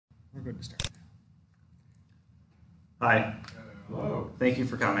We're good to start. Hi. Hello. Thank you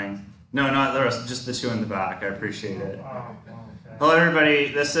for coming. No, not the rest, just the two in the back. I appreciate it. Okay. Hello,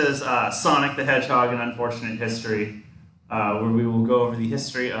 everybody. This is Sonic the Hedgehog, An Unfortunate History, where we will go over the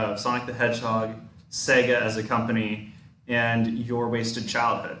history of Sonic the Hedgehog, Sega as a company, and your wasted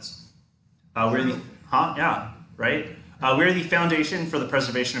childhoods. We're the we're the foundation for the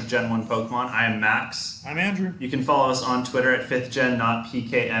preservation of Gen 1 Pokemon. I am Max. I'm Andrew. You can follow us on Twitter at 5th Gen, not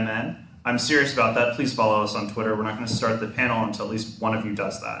PKMN. I'm serious about that. Please follow us on Twitter. We're not going to start the panel until at least one of you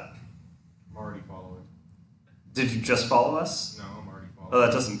does that. I'm already following. Did you just follow us? No, I'm already following. Oh,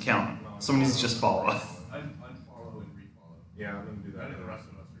 that doesn't count. No, Someone needs to just follow us. Unfollow and refollow. Yeah, I'm going to do that. And the rest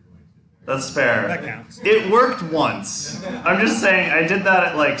of us are going to. That's fair. That counts. It worked once. I'm just saying, I did that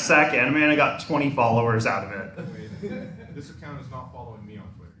at like SAC Anime and I got 20 followers out of it. Wait, this account is not following me on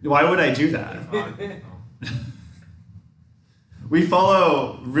Twitter. Why would I do that? No. We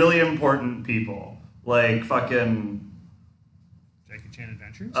follow really important people, like fucking Jackie Chan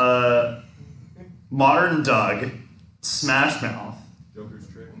Adventures? Modern Doug, Smash Mouth, Joker's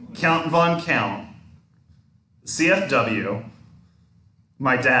Trick. Count Von Count, CFW,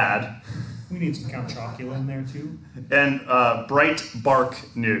 my dad, We need some Count Chocula in there too. and Bright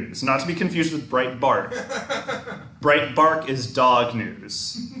Bark News. Not to be confused with Bright Bark. Bright Bark is dog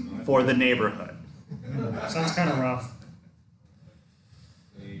news for the neighborhood. Sounds kind of rough.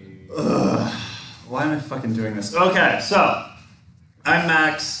 Why am I fucking doing this? Okay, so I'm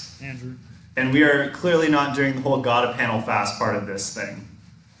Max, Andrew. and we are clearly not doing the whole Gotta Panel Fast part of this thing.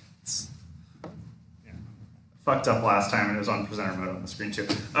 It's fucked up last time and it was on presenter mode on the screen too.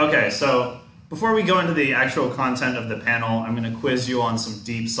 Okay, so before we go into the actual content of the panel, I'm going to quiz you on some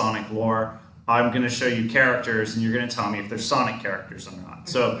deep Sonic lore. I'm going to show you characters and you're going to tell me if they're Sonic characters or not.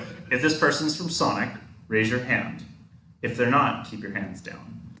 So if this person's from Sonic, raise your hand. If they're not, keep your hands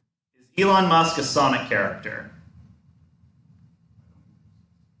down. Is Elon Musk a Sonic character?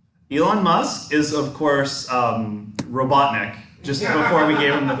 Elon Musk is, of course, Robotnik, just before we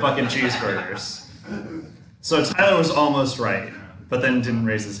gave him the fucking cheeseburgers. So Tyler was almost right, but then didn't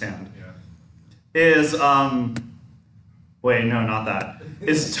raise his hand. Is, wait, no, not that.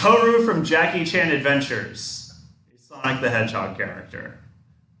 Is Toru from Jackie Chan Adventures a Sonic the Hedgehog character?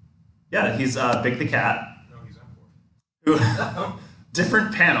 Yeah, he's Big the Cat. No, he's on board.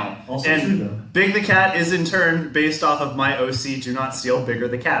 Different panel. Also and true, though. Big the Cat is in turn based off of my OC, Do Not Steal Bigger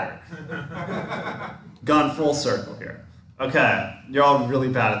the Catter. Gone full circle here. Okay, you're all really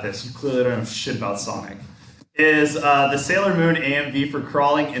bad at this. You clearly don't know shit about Sonic. Is the Sailor Moon AMV for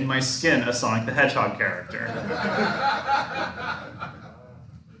Crawling in My Skin a Sonic the Hedgehog character?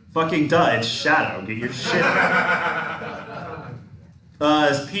 Fucking duh, it's Shadow. Get your shit out.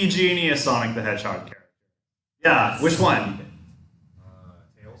 Is PG&E a Sonic the Hedgehog character? Yeah, which one?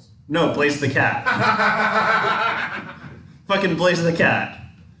 Tails. No, Blaze the Cat. Fucking Blaze the Cat.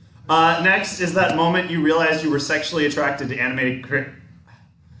 Next is that moment you realized you were sexually attracted to animated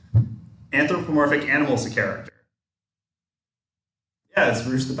anthropomorphic animals a character. Yeah, it's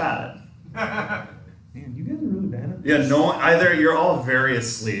Rouge the Bat. Man, you guys are really bad at this. Yeah, no, either you're all very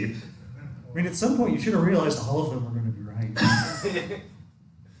asleep. I mean, at some point you should have realized all of them were going to be right.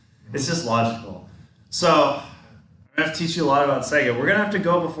 It's just logical. So, I'm going to have to teach you a lot about Sega. We're going to have to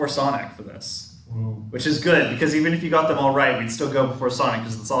go before Sonic for this. Whoa. Which is good, because even if you got them all right, we'd still go before Sonic,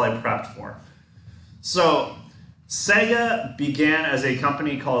 because that's all I prepped for. So, Sega began as a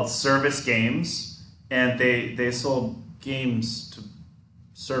company called Service Games, and they sold games to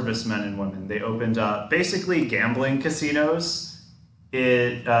servicemen and women. They opened up basically gambling casinos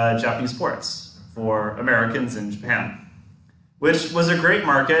in Japanese ports for Americans in Japan, which was a great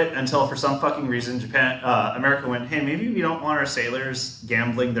market until for some fucking reason America went, hey, maybe we don't want our sailors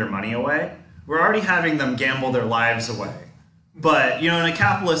gambling their money away. We're already having them gamble their lives away. But, you know, in a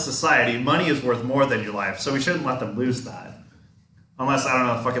capitalist society, money is worth more than your life, so we shouldn't let them lose that. Unless, I don't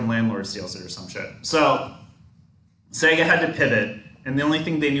know, the fucking landlord steals it or some shit. So, Sega had to pivot, and the only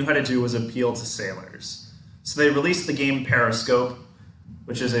thing they knew how to do was appeal to sailors. So they released the game Periscope,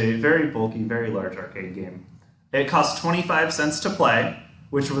 which is a very bulky, very large arcade game. It cost 25 cents to play,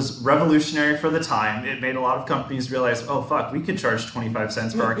 which was revolutionary for the time. It made a lot of companies realize, oh fuck, we could charge 25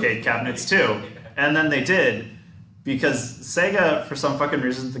 cents for arcade cabinets too. And then they did, because Sega, for some fucking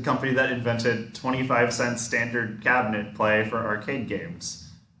reason, is the company that invented 25 cent standard cabinet play for arcade games.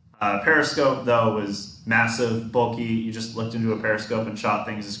 Periscope, though, was massive, bulky. You just looked into a periscope and shot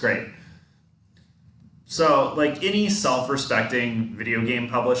things. It's great. So, like any self-respecting video game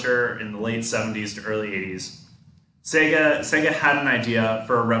publisher in the late 70s to early 80s, Sega had an idea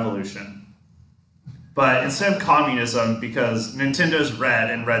for a revolution. But instead of communism, because Nintendo's red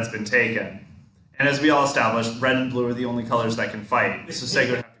and red's been taken, and as we all established, red and blue are the only colors that can fight, so Sega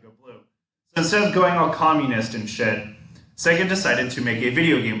would have to go blue. So instead of going all communist and shit, Sega decided to make a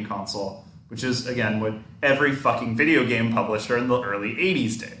video game console, which is, again, what every fucking video game publisher in the early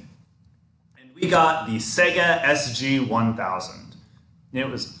 80s did. And we got the Sega SG-1000. It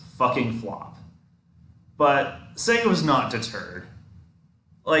was fucking flop. But Sega was not deterred.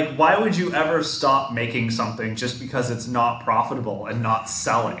 Like, why would you ever stop making something just because it's not profitable and not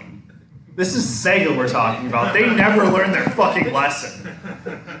selling? This is Sega we're talking about. They never learned their fucking lesson.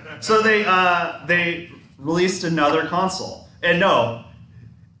 So they released another console. And no,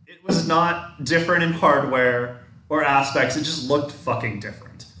 it was not different in hardware or aspects. It just looked fucking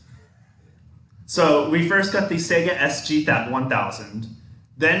different. So we first got the Sega SG-1000.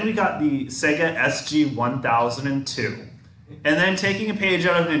 Then we got the Sega SG-1002. And then taking a page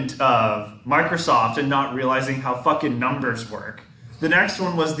out of Microsoft and not realizing how fucking numbers work, the next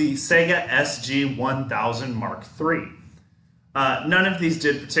one was the Sega SG-1000 Mark III. None of these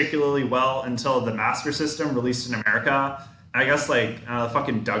did particularly well until the Master System released in America. I guess like the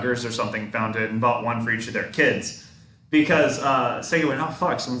fucking Duggars or something found it and bought one for each of their kids. Because Sega went, oh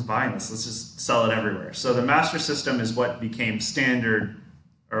fuck, someone's buying this, let's just sell it everywhere. So the Master System is what became standard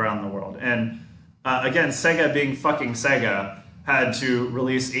around the world. And again, Sega being fucking Sega had to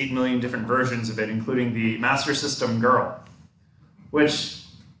release 8 million different versions of it, including the Master System Girl. Which,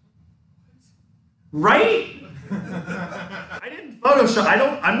 right? I didn't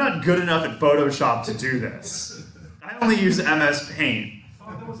Photoshop, I'm not good enough at Photoshop to do this. I only use MS Paint. I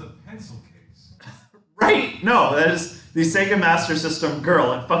thought that was a pencil case. Right, no, that is the Sega Master System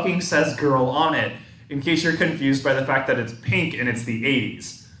Girl. It fucking says girl on it, in case you're confused by the fact that it's pink and it's the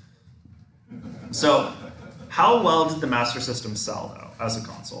 80s. So, how well did the Master System sell, though, as a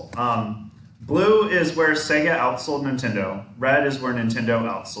console? Blue is where Sega outsold Nintendo. Red is where Nintendo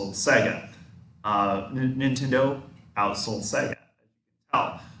outsold Sega. Nintendo outsold Sega.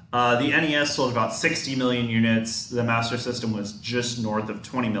 The NES sold about 60 million units. The Master System was just north of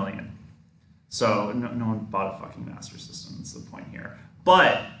 20 million. So no one bought a fucking Master System, that's the point here.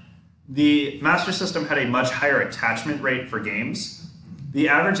 But the Master System had a much higher attachment rate for games. The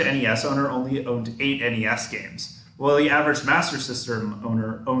average NES owner only owned 8 NES games, while the average Master System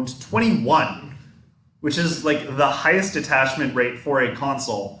owner owned 21, which is like the highest attachment rate for a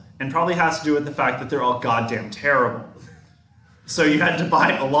console, and probably has to do with the fact that they're all goddamn terrible. So you had to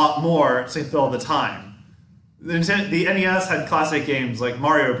buy a lot more to fill the time. The NES had classic games like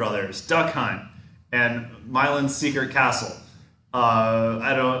Mario Brothers, Duck Hunt, and Milan's Secret Castle.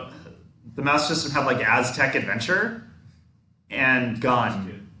 The Master System had like Aztec Adventure and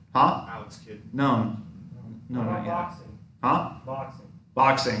Gun. Huh? Alex Kidd. No, not yet. Boxing. Huh? Boxing.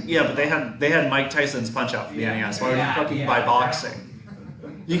 Boxing. Yeah, but they had Mike Tyson's Punch Out for the NES. Why would you fucking buy boxing?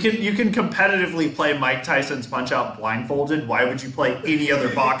 You can competitively play Mike Tyson's Punch Out blindfolded. Why would you play any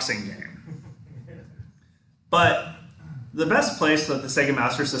other boxing game? But the best place that the Sega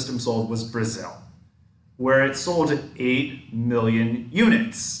Master System sold was Brazil, where it sold 8 million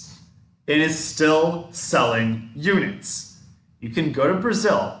units. It is still selling units. You can go to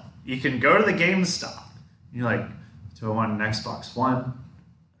Brazil, you can go to the GameStop, and you're like, do I want an Xbox One,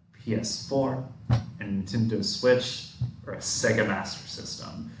 PS4, a Nintendo Switch, or a Sega Master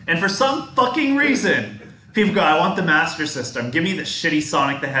System? And for some fucking reason, people go, I want the Master System. Give me the shitty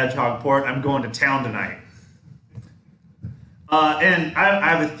Sonic the Hedgehog port. I'm going to town tonight. And I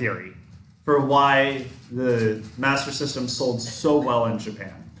have a theory for why the Master System sold so well in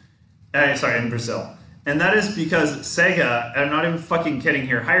Japan. In Brazil. And that is because Sega, and I'm not even fucking kidding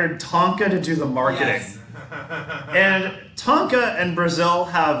here, hired Tonka to do the marketing. Yes. And Tonka and Brazil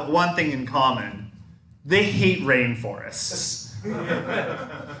have one thing in common. They hate rainforests.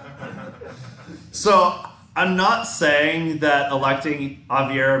 So I'm not saying that electing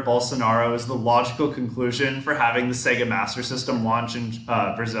Javier Bolsonaro is the logical conclusion for having the Sega Master System launch in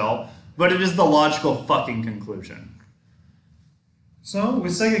Brazil, but it is the logical fucking conclusion. So,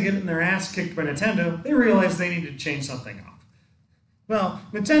 with Sega getting their ass kicked by Nintendo, they realized they needed to change something up. Well,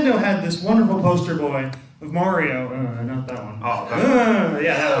 Nintendo had this wonderful poster boy of Mario. Not that one. Oh,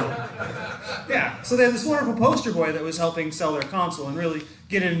 yeah, that one. Yeah, so they had this wonderful poster boy that was helping sell their console and really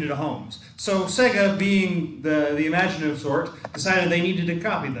get it into the homes. So Sega, being the imaginative sort, decided they needed to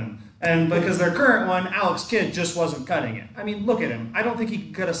copy them. And because their current one, Alex Kidd, just wasn't cutting it. I mean, look at him. I don't think he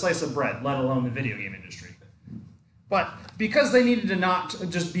could cut a slice of bread, let alone the video game industry. But because they needed to not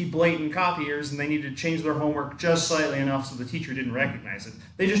just be blatant copiers and they needed to change their homework just slightly enough so the teacher didn't recognize it,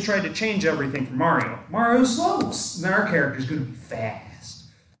 they just tried to change everything for Mario. Mario's slow, and our character's going to be fast.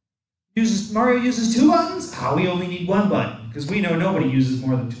 Mario uses 2 buttons? Ah, we only need 1 button, because we know nobody uses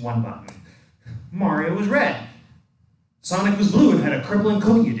more than 1 button. Mario was red. Sonic was blue and had a crippling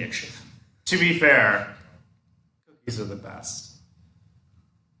cookie addiction. To be fair, cookies are the best.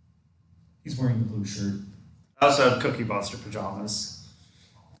 He's wearing the blue shirt. I also have Cookie Monster pajamas.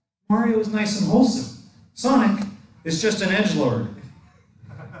 Mario is nice and wholesome. Sonic is just an edgelord.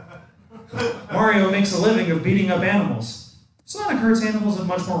 Mario makes a living of beating up animals. Sonic hurts animals in a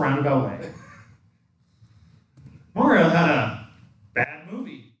much more roundabout way. Mario had a bad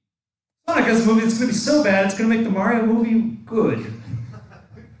movie. Sonic has a movie that's going to be so bad it's going to make the Mario movie good.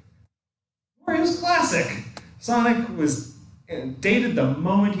 Mario's classic. Sonic was dated the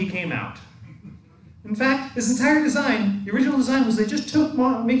moment he came out. In fact, his entire design, the original design, was they just took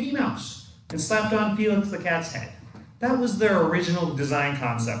Mickey Mouse and slapped on Felix the cat's head. That was their original design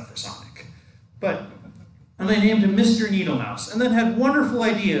concept for Sonic. And they named him Mr. Needle Mouse, and then had wonderful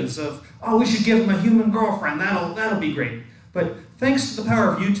ideas of, oh, we should give him a human girlfriend, that'll be great. But thanks to the power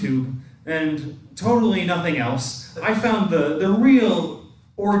of YouTube, and totally nothing else, I found the real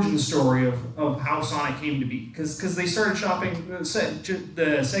origin story of how Sonic came to be. Because they started shopping, the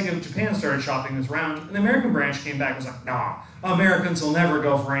Sega of Japan started shopping this around, and the American branch came back and was like, nah, Americans will never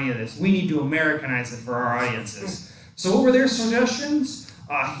go for any of this. We need to Americanize it for our audiences. So what were their suggestions?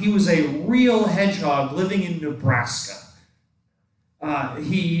 He was a real hedgehog living in Nebraska.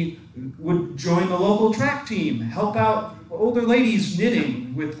 He would join the local track team, help out older ladies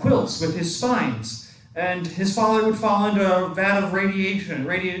knitting with quilts with his spines, and his father would fall into a vat of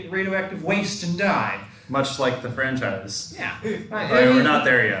radioactive waste and die. Much like the franchise. Yeah. We're not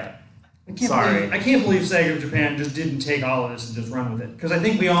there yet. I can't believe Sega of Japan just didn't take all of this and just run with it, because I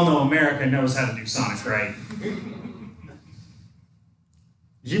think we all know America knows how to do Sonic right.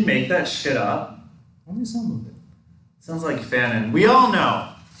 Did you make that shit up? Only some of it. Sounds like fanon. We all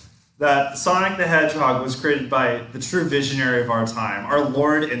know that Sonic the Hedgehog was created by the true visionary of our time, our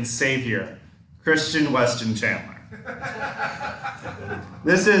Lord and Savior, Christian Weston Chandler.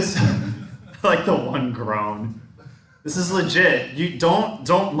 This is like the one groan. This is legit. You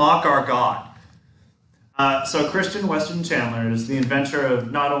don't mock our God. So Christian Weston Chandler is the inventor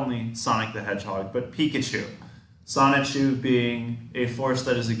of not only Sonic the Hedgehog, but Pikachu. Sonichu being a force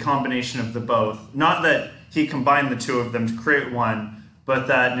that is a combination of the both. Not that he combined the two of them to create one, but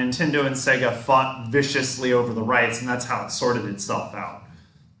that Nintendo and Sega fought viciously over the rights, and that's how it sorted itself out.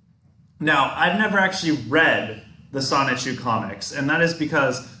 Now, I've never actually read the Sonichu comics, and that is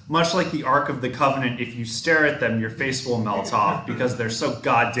because, much like the Ark of the Covenant, if you stare at them, your face will melt off because they're so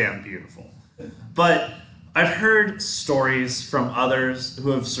goddamn beautiful. But I've heard stories from others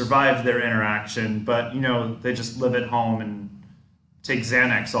who have survived their interaction, but, they just live at home and take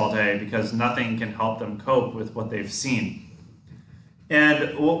Xanax all day because nothing can help them cope with what they've seen.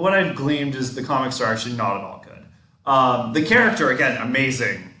 And what I've gleaned is the comics are actually not at all good. The character, again,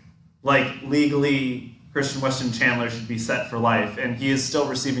 amazing. Like, legally, Christian Weston Chandler should be set for life, and he is still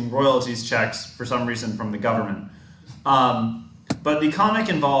receiving royalties checks for some reason from the government. But the comic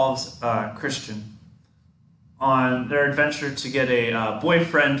involves Christian on their adventure to get a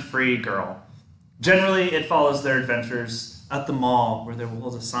boyfriend-free girl. Generally, it follows their adventures at the mall, where they will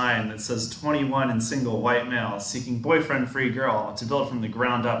hold a sign that says 21 and single white male seeking boyfriend-free girl to build from the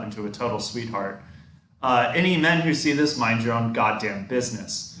ground up into a total sweetheart. Any men who see this, mind your own goddamn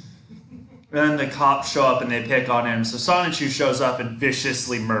business. And then the cops show up and they pick on him, so Sonichu shows up and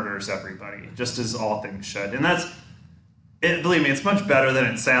viciously murders everybody, just as all things should. And believe me, it's much better than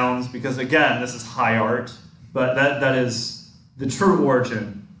it sounds, because again, this is high art. But that is the true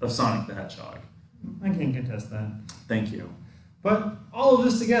origin of Sonic the Hedgehog. I can't contest that. Thank you. But all of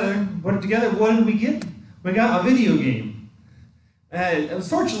this together, what did we get? We got a video game.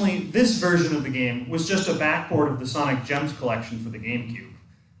 Unfortunately, this version of the game was just a backport of the Sonic Gems collection for the GameCube.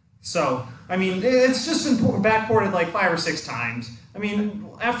 So, it's just been backported like 5 or 6 times.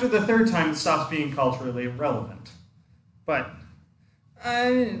 After the 3rd time, it stops being culturally relevant. But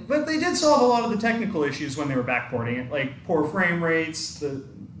they did solve a lot of the technical issues when they were backporting it, like poor frame rates, the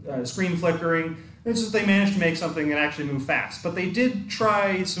screen flickering. It's just they managed to make something that actually moved fast. But they did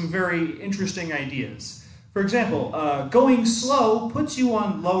try some very interesting ideas. For example, going slow puts you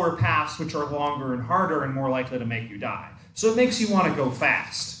on lower paths, which are longer and harder and more likely to make you die. So it makes you want to go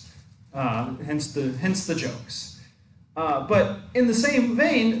fast, hence the jokes. But in the same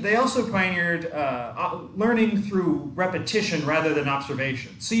vein, they also pioneered learning through repetition rather than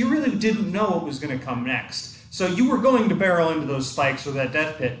observation. So you really didn't know what was going to come next. So you were going to barrel into those spikes or that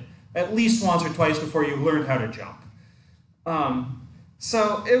death pit at least once or twice before you learned how to jump.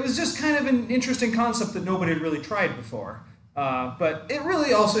 So it was just kind of an interesting concept that nobody had really tried before. But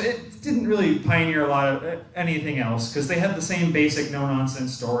it didn't really pioneer a lot of anything else because they had the same basic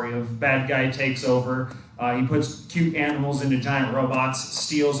no-nonsense story of bad guy takes over, he puts cute animals into giant robots,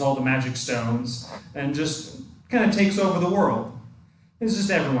 steals all the magic stones, and just kind of takes over the world. It's just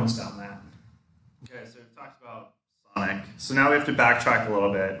everyone's done that. Okay, so we've talked about Sonic. So now we have to backtrack a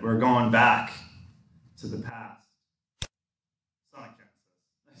little bit. We're going back to the past. Sonic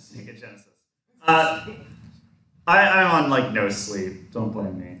Genesis. Sega Genesis. I'm on like no sleep. Don't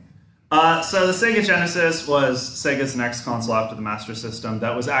blame me. So the Sega Genesis was Sega's next console after the Master System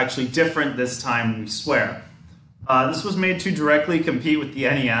that was actually different this time, we swear. This was made to directly compete with the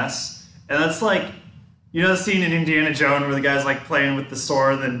NES, and that's like, you know the scene in Indiana Jones where the guy's like playing with the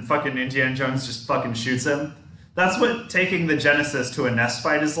sword and fucking Indiana Jones just fucking shoots him? That's what taking the Genesis to a NES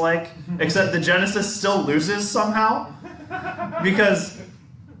fight is like, except the Genesis still loses somehow. Because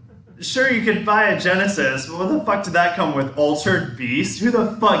sure, you could buy a Genesis, but what the fuck did that come with? Altered Beast? Who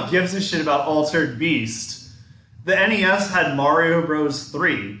the fuck gives a shit about Altered Beast? The NES had Mario Bros.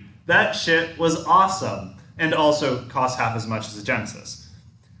 3. That shit was awesome, and also cost half as much as the Genesis.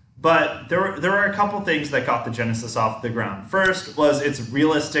 But there were a couple things that got the Genesis off the ground. First was its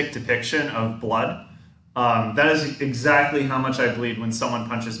realistic depiction of blood. That is exactly how much I bleed when someone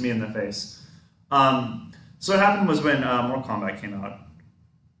punches me in the face. So what happened was when Mortal Kombat came out,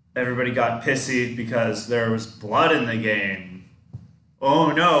 everybody got pissy because there was blood in the game.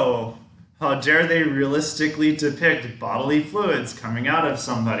 Oh no, how dare they realistically depict bodily fluids coming out of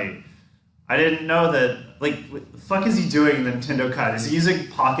somebody. I didn't know that, like, what the fuck is he doing in the Nintendo cut? Is he using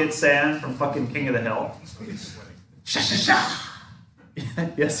pocket sand from fucking King of the Hill? He's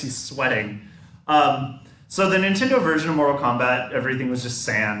sweating. Yes, he's sweating. So the Nintendo version of Mortal Kombat, everything was just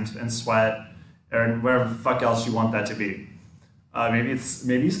sand and sweat, and whatever the fuck else you want that to be. Maybe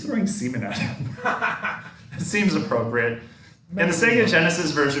he's throwing semen at him. It seems appropriate. And the Sega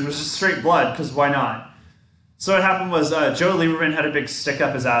Genesis version was just straight blood, because why not? So what happened was Joe Lieberman had a big stick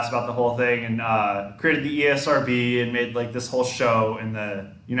up his ass about the whole thing and created the ESRB and made like this whole show in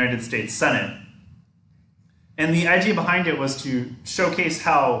the United States Senate. And the idea behind it was to showcase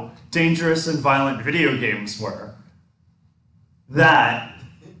how dangerous and violent video games were. That.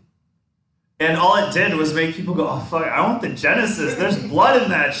 And all it did was make people go, oh fuck, I want the Genesis, there's blood in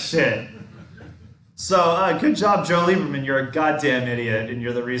that shit. So good job, Joe Lieberman, you're a goddamn idiot, and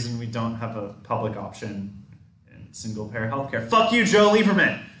you're the reason we don't have a public option in single-payer healthcare. Fuck you, Joe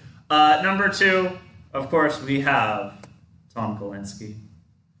Lieberman. Number 2, of course, we have Tom Kalinske,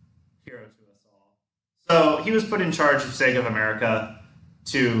 hero to us all. So he was put in charge of Sega of America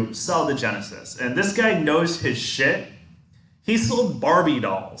to sell the Genesis, and this guy knows his shit. He sold Barbie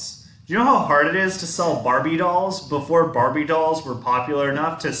dolls. Do you know how hard it is to sell Barbie dolls before Barbie dolls were popular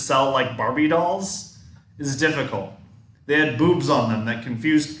enough to sell like Barbie dolls? It's difficult. They had boobs on them that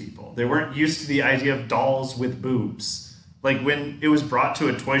confused people. They weren't used to the idea of dolls with boobs. Like when it was brought to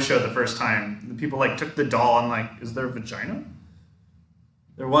a toy show the first time, the people like took the doll and like, is there a vagina?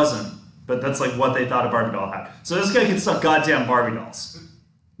 There wasn't, but that's like what they thought a Barbie doll had. So this guy can sell goddamn Barbie dolls.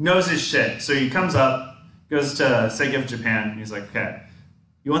 Knows his shit. So he comes up, goes to Sega of Japan, and he's like, okay,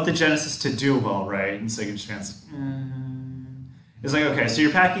 you want the Genesis to do well, right? And Sega of Japan's like, He's like, okay, so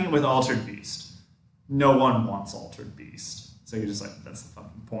you're packing it with Altered Beast. No one wants Altered Beast. So you're just like, that's the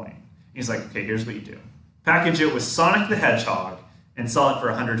fucking point. He's like, okay, here's what you do. Package it with Sonic the Hedgehog and sell it for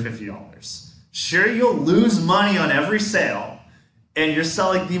 $150. Sure, you'll lose money on every sale, and you're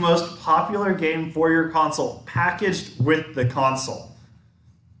selling the most popular game for your console packaged with the console.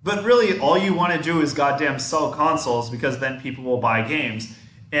 But really, all you want to do is goddamn sell consoles because then people will buy games.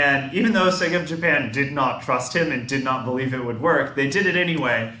 And even though Sega of Japan did not trust him and did not believe it would work, they did it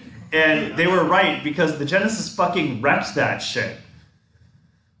anyway. And they were right because the Genesis fucking wrecked that shit.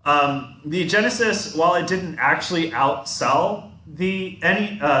 The Genesis, while it didn't actually outsell the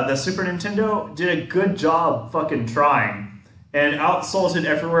Super Nintendo, did a good job fucking trying. And outsold it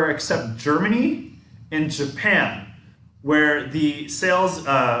everywhere except Germany and Japan, where the sales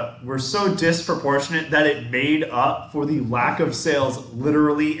were so disproportionate that it made up for the lack of sales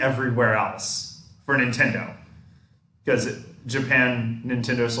literally everywhere else for Nintendo. Because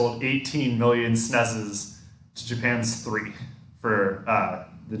Nintendo sold 18 million SNESes to Japan's 3 for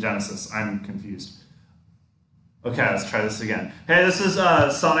the Genesis. I'm confused. Okay, let's try this again. Hey, this is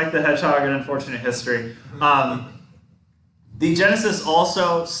Sonic the Hedgehog, An Unfortunate History. The Genesis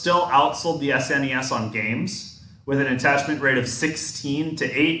also still outsold the SNES on games, with an attachment rate of 16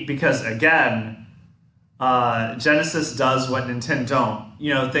 to 8, because again, Genesis does what Nintendo don't.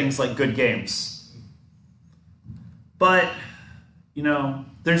 You know, things like good games. But, you know,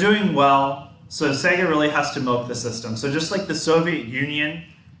 they're doing well, So Sega really has to milk the system. So just like the Soviet Union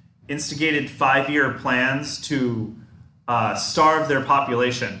instigated 5-year plans to starve their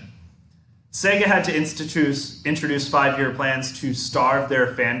population, Sega had to introduce 5-year plans to starve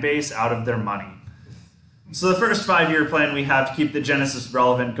their fan base out of their money. So the first 5-year plan we have to keep the Genesis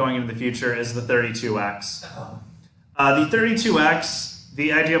relevant going into the future is the 32X. The 32X,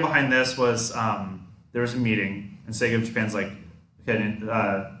 the idea behind this was there was a meeting, and Sega of Japan's like, okay,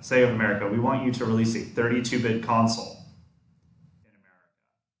 Sega of America, we want you to release a 32-bit console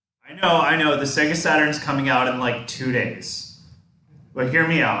in America. I know, the Sega Saturn's coming out in like 2 days. But hear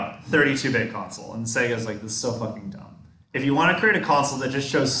me out, 32-bit console. And Sega's like, this is so fucking dumb. If you want to create a console that just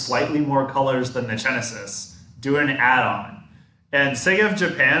shows slightly more colors than the Genesis, do an add-on. And Sega of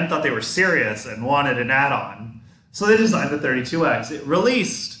Japan thought they were serious and wanted an add-on. So they designed the 32X. It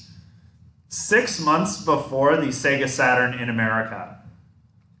released 6 months before the Sega Saturn in America.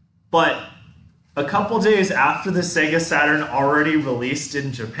 But a couple days after the Sega Saturn already released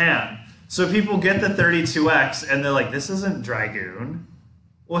in Japan. So people get the 32X and they're like, this isn't Dragoon.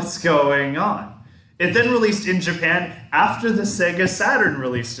 What's going on? It then released in Japan after the Sega Saturn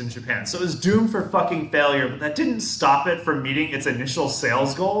released in Japan. So it was doomed for fucking failure, but that didn't stop it from meeting its initial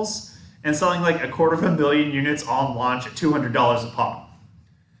sales goals and selling like 250,000 units on launch at $200 a pop.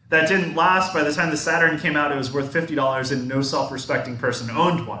 That didn't last. By the time the Saturn came out, it was worth $50 and no self-respecting person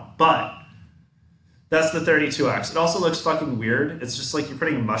owned one. But that's the 32X. It also looks fucking weird. It's just like you're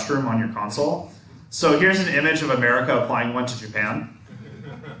putting a mushroom on your console. So here's an image of America applying one to Japan.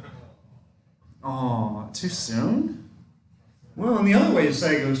 Oh, too soon? Well, in the other ways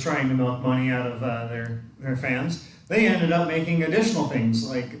Sega was trying to milk money out of their fans, they ended up making additional things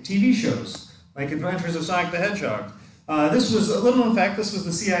like TV shows, like Adventures of Sonic the Hedgehog. This was, a little known fact, this was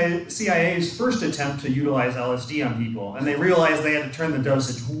the CIA's first attempt to utilize LSD on people, and they realized they had to turn the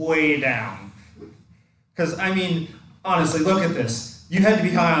dosage way down. Because, I mean, honestly, look at this. You had to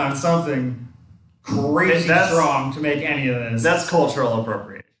be high on something crazy strong to make any of this. That's cultural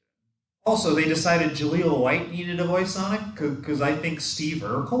appropriation. Also, they decided Jaleel White needed to voice Sonic, because I think Steve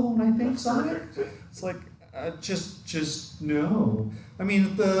Urkel, I think Sonic. It's like, just no. I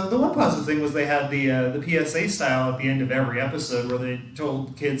mean, the one positive thing was they had the PSA style at the end of every episode where they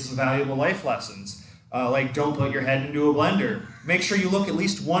told kids valuable life lessons. Like, don't put your head into a blender. Make sure you look at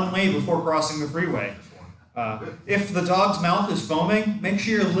least one way before crossing the freeway. If the dog's mouth is foaming, make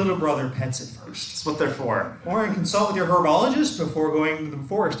sure your little brother pets it first. That's what they're for. Or consult with your herbologist before going to the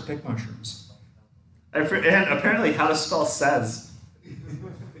forest to pick mushrooms. And apparently how to spell says.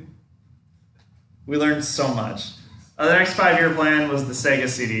 We learned so much. The next 5-year plan was the Sega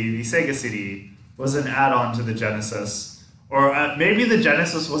CD. The Sega CD was an add-on to the Genesis. Or maybe the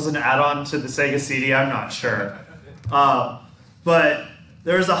Genesis was an add-on to the Sega CD, I'm not sure. But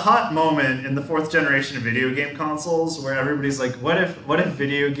there was a hot moment in the 4th generation of video game consoles where everybody's like, what if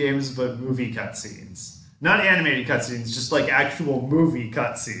video games but movie cutscenes? Not animated cutscenes, just like actual movie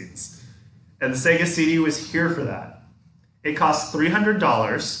cutscenes. And the Sega CD was here for that. It cost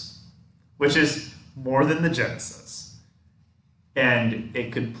 $300, which is more than the Genesis. And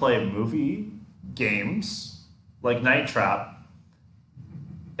it could play movie games like Night Trap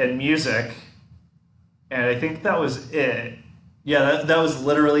and music. And I think that was it. Yeah, that was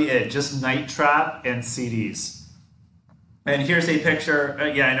literally it. Just Night Trap and CDs. And here's a picture.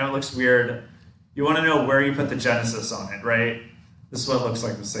 Yeah, I know it looks weird. You want to know where you put the Genesis on it, right? This is what it looks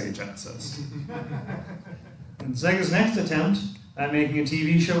like with Sega Genesis. And Sega's next attempt at making a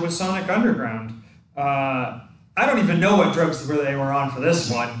TV show was Sonic Underground. I don't even know what drugs they were on for this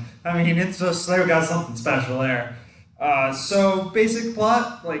one. I mean, it's just, they got something special there. So, basic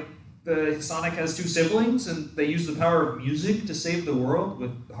plot, like, Sonic has 2 siblings, and they use the power of music to save the world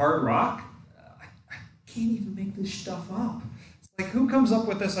with hard rock. I can't even make this stuff up. It's like, who comes up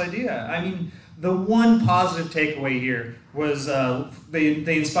with this idea? I mean, the one positive takeaway here was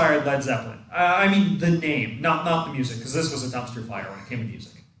they inspired Led Zeppelin. I mean, the name, not the music, because this was a dumpster fire when it came to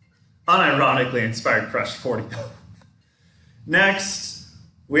music. Unironically inspired Crush 40. Next,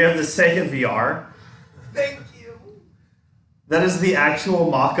 we have the Sega VR. Thank you. That is the actual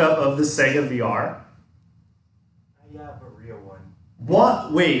mock-up of the Sega VR. I have a real one.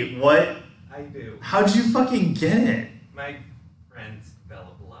 What? Wait, what? I do. How'd you fucking get it? My friends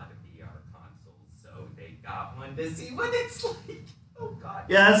develop a lot of VR consoles, so they got one to see what it's like. Oh god.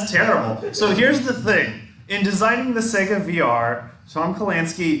 Yeah, that's terrible. So here's the thing. In designing the Sega VR, Tom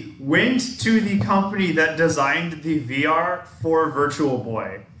Kalinske went to the company that designed the VR for Virtual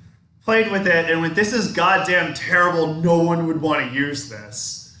Boy, played with it, and went, this is goddamn terrible, no one would want to use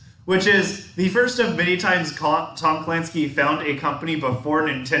this. which is the first of many times Tom Clancy found a company before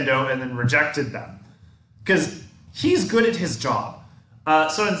Nintendo and then rejected them. Because he's good at his job.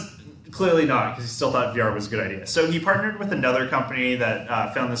 Clearly not, because he still thought VR was a good idea. So he partnered with another company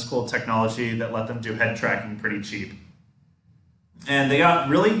that found this cool technology that let them do head tracking pretty cheap. And they got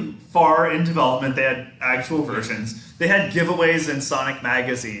really far in development. They had actual versions. They had giveaways in Sonic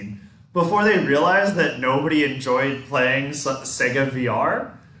Magazine before they realized that nobody enjoyed playing Sega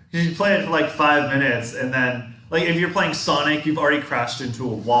VR. You play it for like 5 minutes, and then, like, if you're playing Sonic, you've already crashed into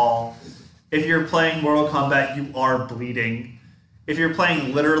a wall. If you're playing Mortal Kombat, you are bleeding. If you're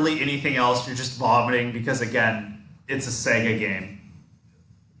playing literally anything else, you're just vomiting because, again, it's a Sega game.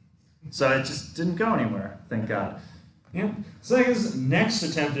 So it just didn't go anywhere, thank God. Yeah. Sega's next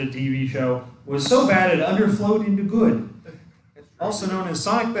attempt at a TV show was so bad it underflowed into good. Also known as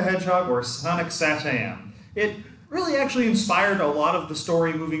Sonic the Hedgehog or Sonic Sat AM. It really actually inspired a lot of the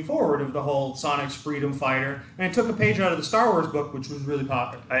story moving forward of the whole Sonic's freedom fighter, and it took a page out of the Star Wars book, which was really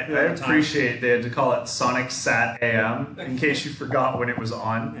popular. I appreciate they had to call it Sonic Sat AM, in case you forgot when it was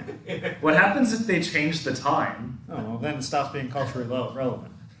on. What happens if they change the time? Oh, well, then it stops being culturally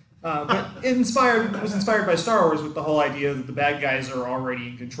relevant. But it was inspired by Star Wars with the whole idea that the bad guys are already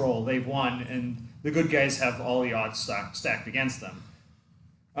in control. They've won, and the good guys have all the odds stacked against them.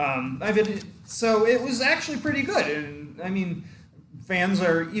 So it was actually pretty good, and I mean, fans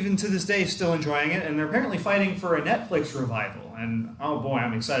are even to this day still enjoying it, and they're apparently fighting for a Netflix revival. And oh boy,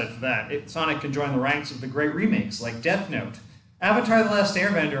 I'm excited for that. Sonic can join the ranks of the great remakes like Death Note, Avatar: The Last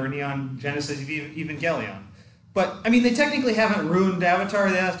Airbender, or Neon Genesis Evangelion. But I mean, they technically haven't ruined Avatar: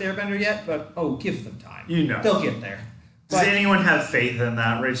 The Last Airbender yet. But oh, give them time. You know, they'll get there. Does anyone have faith in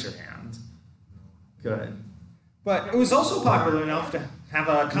that? Raise your hand. Good. But it was also popular enough to have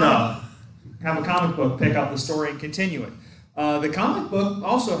a comic book pick up the story and continue it. The comic book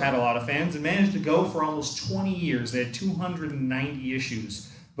also had a lot of fans and managed to go for almost 20 years. They had 290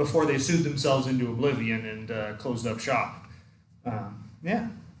 issues before they sued themselves into oblivion and closed up shop. Yeah.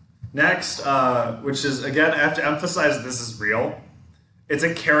 Next, which is, again, I have to emphasize this is real. It's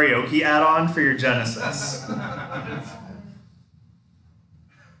a karaoke add-on for your Genesis.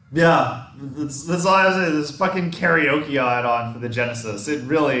 Yeah, that's all I have to say. This fucking karaoke add-on for the Genesis. It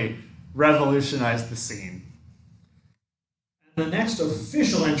really revolutionized the scene. The next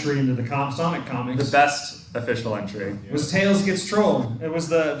official entry into the Sonic comics, the best official entry, was Tails Gets Trolled. It was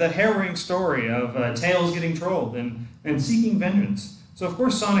the harrowing story of Tails getting trolled and seeking vengeance. So of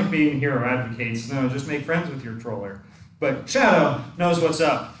course Sonic, being a hero, advocates, no, just make friends with your troller. But Shadow knows what's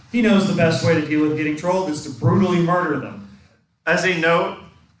up. He knows the best way to deal with getting trolled is to brutally murder them. As a note,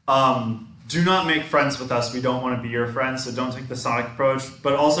 do not make friends with us. We don't want to be your friends, so don't take the Sonic approach.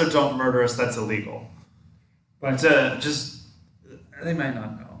 But also don't murder us. That's illegal. But they might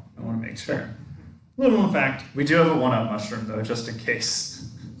not know. I want to make sure. Little known fact. We do have a one-up mushroom, though, just in case.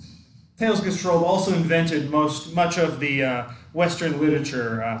 Tails Gets Trolled also invented much of the Western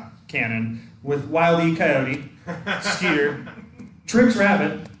literature canon with Wile E. Coyote, Skeeter, Trix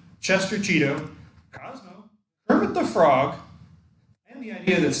Rabbit, Chester Cheeto, Cosmo, Kermit the Frog, and the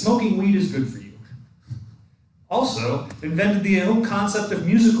idea that smoking weed is good for you. Also invented the whole concept of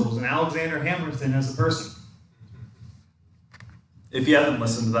musicals and Alexander Hamilton as a person. If you haven't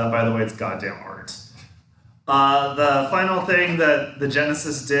listened to that, by the way, it's goddamn art. The final thing that the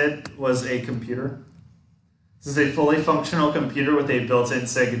Genesis did was a computer. This is a fully functional computer with a built-in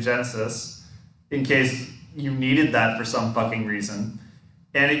Sega Genesis, in case you needed that for some fucking reason.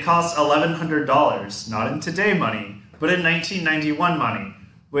 And it cost $1,100, not in today money, but in 1991 money,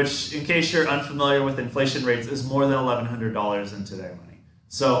 which, in case you're unfamiliar with inflation rates, is more than $1,100 in today money.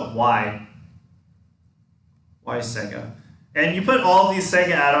 So why? Why Sega? And you put all of these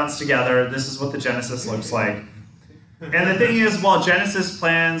Sega add-ons together, this is what the Genesis looks like. And the thing is, while Genesis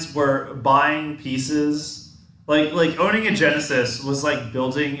plans were buying pieces, like owning a Genesis was like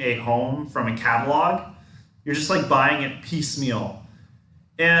building a home from a catalog. You're just like buying it piecemeal.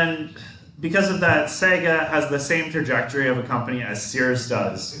 And because of that, Sega has the same trajectory of a company as Sears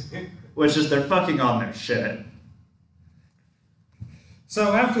does, which is they're fucking on their shit.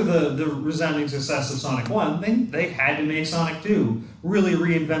 So after the resounding success of Sonic 1, they had to make Sonic 2, really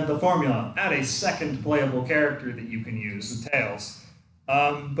reinvent the formula, add a second playable character that you can use, the Tails.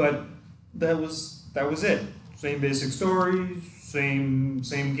 But that was it. Same basic story, same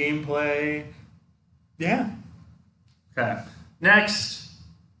gameplay. Yeah. Okay. Next,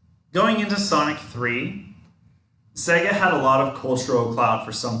 going into Sonic 3, Sega had a lot of cultural clout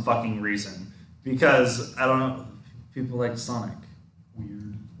for some fucking reason. Because, I don't know, people like Sonic.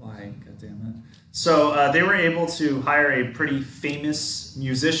 Weird. Why? God damn it. So they were able to hire a pretty famous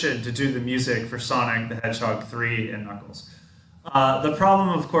musician to do the music for Sonic the Hedgehog 3 and Knuckles. The problem,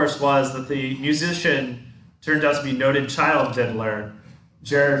 of course, was that the musician turned out to be noted child diddler.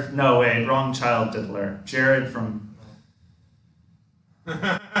 Jared, no, wait, wrong child diddler. Jared from...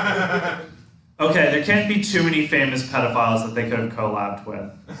 Okay, there can't be too many famous pedophiles that they could have collabed with.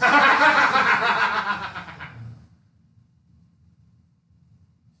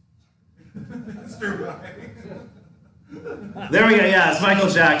 That's true. There we go, yeah, it's Michael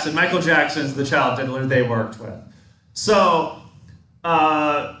Jackson. Michael Jackson's the child diddler they worked with. So,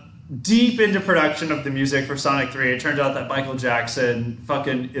 deep into production of the music for Sonic 3, it turned out that Michael Jackson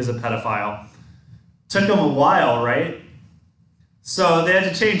fucking is a pedophile. Took him a while, right? So they had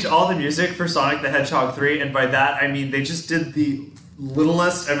to change all the music for Sonic the Hedgehog 3, and by that I mean they just did the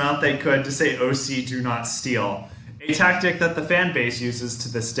littlest amount they could to say OC do not steal. A tactic that the fan base uses to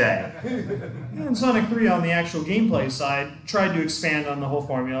this day. And Sonic 3 on the actual gameplay side tried to expand on the whole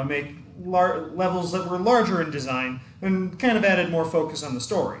formula, make levels that were larger in design, and kind of added more focus on the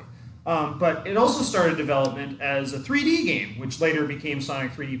story. But it also started development as a 3D game, which later became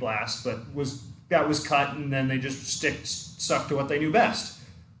Sonic 3D Blast, but that was cut, and then they just stuck to what they knew best.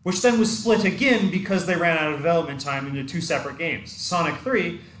 Which then was split again because they ran out of development time into two separate games, Sonic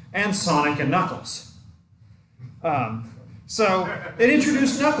 3 and Sonic and Knuckles. So it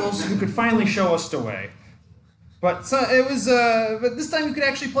introduced Knuckles, who could finally show us the way. But but this time you could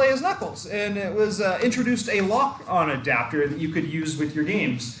actually play as Knuckles, and it was introduced a lock-on adapter that you could use with your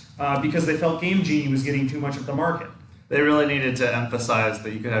games because they felt Game Genie was getting too much of the market. They really needed to emphasize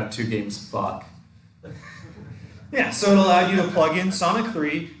that you could have two games fuck. Yeah, so it allowed you to plug in Sonic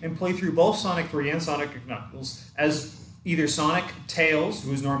 3 and play through both Sonic 3 and Sonic and Knuckles as either Sonic Tails,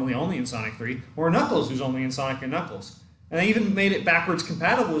 who's normally only in Sonic 3, or Knuckles, who's only in Sonic and Knuckles. And they even made it backwards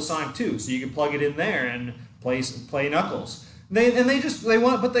compatible with Sonic 2, so you could plug it in there and play Knuckles. When in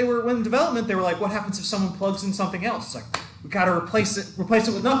development, they were like, what happens if someone plugs in something else? It's like, we gotta replace it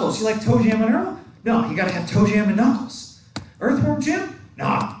with Knuckles. You like Toe Jam and Earl? No, you gotta have Toe Jam and Knuckles. Earthworm Jim?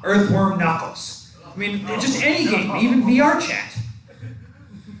 Nah, Earthworm Knuckles. I mean, just any game, even VR chat.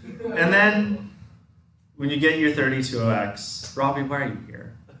 And then, when you get your 32X, Robbie, why are you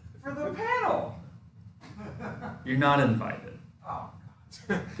here? For the panel. You're not invited. Oh,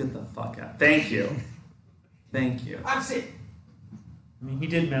 Get the fuck out. Thank you. Thank you. I'm sick. I mean, he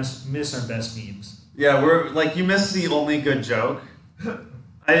did miss our best memes. Yeah, you missed the only good joke. Don't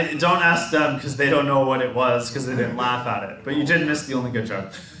ask them because they don't know what it was because they didn't laugh at it. But you did miss the only good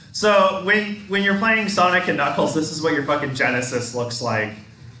joke. So when you're playing Sonic and Knuckles, this is what your fucking Genesis looks like.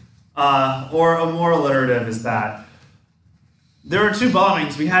 Or a more alliterative is that. There were two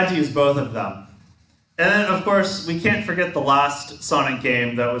bombings, we had to use both of them. And then, of course, we can't forget the last Sonic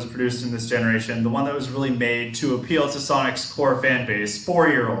game that was produced in this generation, the one that was really made to appeal to Sonic's core fan base,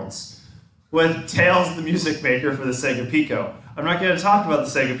 4-year-olds, with Tails the music maker for the Sega Pico. I'm not going to talk about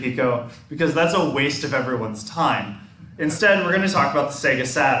the Sega Pico because that's a waste of everyone's time. Instead, we're going to talk about the Sega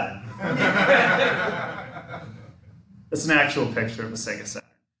Saturn. It's an actual picture of the Sega Saturn.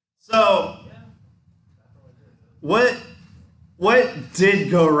 So, what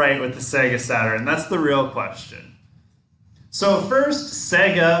did go right with the Sega Saturn? That's the real question. So first,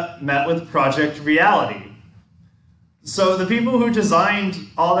 Sega met with Project Reality. So the people who designed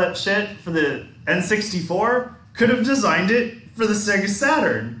all that shit for the N64 could have designed it for the Sega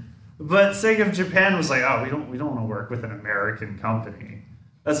Saturn. But Sega of Japan was like, oh, we don't want to work with an American company.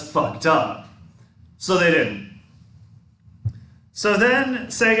 That's fucked up. So they didn't. So then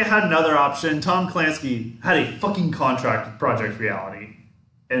Sega had another option. Tom Clancy had a fucking contract with Project Reality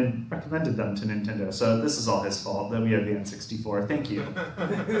and recommended them to Nintendo. So this is all his fault that we have the N64. Thank you.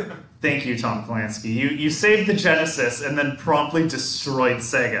 Thank you, Tom Clancy. You saved the Genesis and then promptly destroyed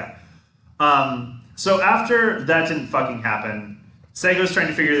Sega. So after that didn't fucking happen, Sega was trying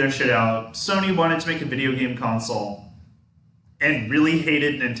to figure their shit out. Sony wanted to make a video game console and really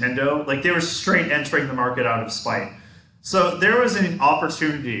hated Nintendo. Like, they were straight entering the market out of spite. So there was an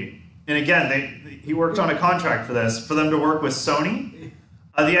opportunity, and again, he worked on a contract for this, for them to work with Sony.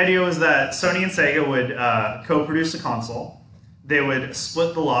 The idea was that Sony and Sega would co-produce a console. They would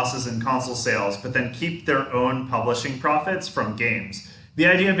split the losses in console sales, but then keep their own publishing profits from games. The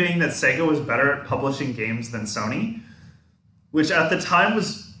idea being that Sega was better at publishing games than Sony, which at the time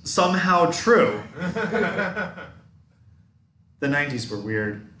was somehow true. The 90s were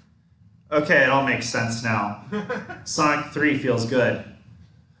weird. Okay, it all makes sense now. Sonic 3 feels good.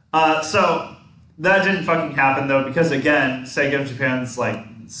 So that didn't fucking happen though, because again, Sega of Japan's like,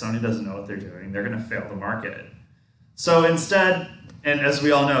 Sony doesn't know what they're doing. They're gonna fail the market. So instead, And as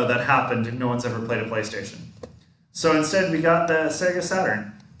we all know, that happened and no one's ever played a PlayStation. So instead, we got the Sega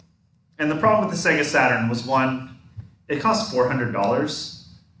Saturn. And the problem with the Sega Saturn was, one, it cost $400.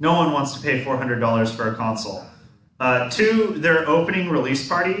 No one wants to pay $400 for a console. Two, their opening release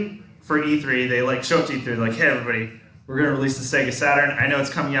party for E3, they like show up to E3, like, hey everybody, we're going to release the Sega Saturn. I know it's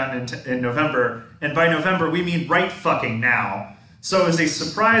coming out in November. And by November, we mean right fucking now. So it was a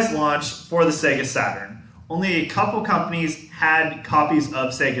surprise launch for the Sega Saturn. Only a couple companies had copies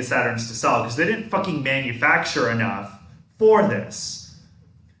of Sega Saturns to sell because they didn't fucking manufacture enough for this.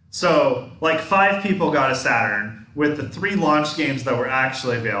 So, like 5 people got a Saturn with the 3 launch games that were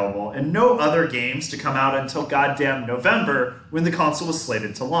actually available and no other games to come out until goddamn November when the console was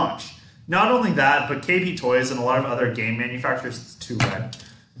slated to launch. Not only that, but KB Toys and a lot of other game manufacturers, it's too red.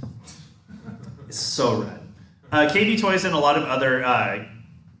 It's so red. KB Toys and a lot of other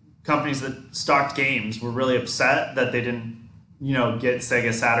companies that stocked games were really upset that they didn't, get Sega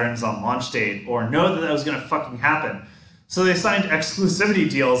Saturns on launch date or know that was going to fucking happen. So they signed exclusivity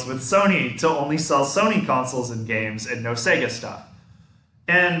deals with Sony to only sell Sony consoles and games and no Sega stuff.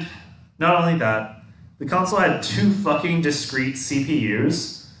 And not only that, the console had 2 fucking discrete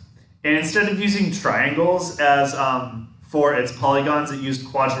CPUs, and instead of using triangles as for its polygons, it used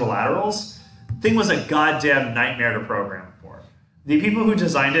quadrilaterals. The thing was a goddamn nightmare to program. The people who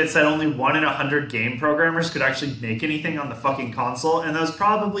designed it said only 1 in 100 game programmers could actually make anything on the fucking console, and that was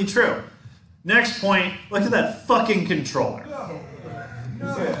probably true. Next point, look at that fucking controller. No.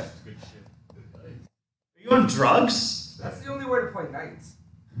 Are you on drugs? That's the only way to play Knights.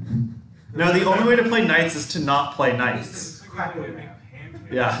 No, the only way to play Knights is to not play Knights. Crack it, man.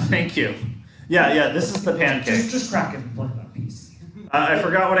 Yeah, thank you. Yeah, this is the pancake. Just crack it and play it on PC. I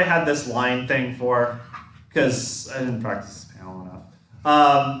forgot what I had this line thing for, because I didn't practice this panel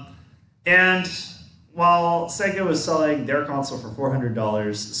enough. And while Sega was selling their console for $400,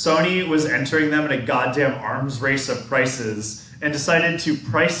 Sony was entering them in a goddamn arms race of prices and decided to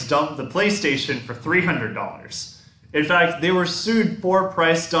price dump the PlayStation for $300. In fact, they were sued for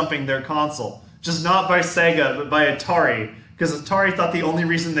price dumping their console. Just not by Sega, but by Atari, because Atari thought the only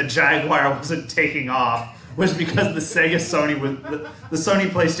reason the Jaguar wasn't taking off was because the Sony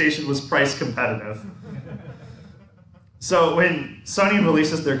PlayStation was price competitive. So when Sony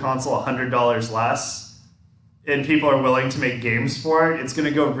releases their console $100 less, and people are willing to make games for it, it's going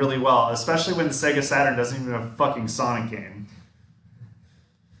to go really well, especially when the Sega Saturn doesn't even have a fucking Sonic game.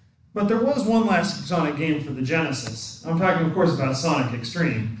 But there was one last Sonic game for the Genesis. I'm talking, of course, about Sonic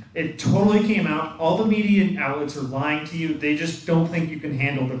Extreme. It totally came out. All the media outlets are lying to you. They just don't think you can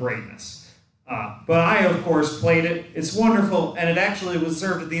handle the greatness. But I, of course, played it. It's wonderful, and it actually was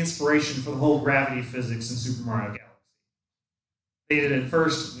served as the inspiration for the whole gravity physics in Super Mario Galaxy. They did it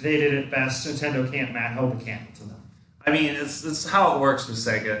first, they did it best. Nintendo can't hold a candle to them. I mean, it's how it works with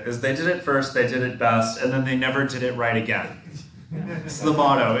Sega, is they did it first, they did it best, and then they never did it right again. It's the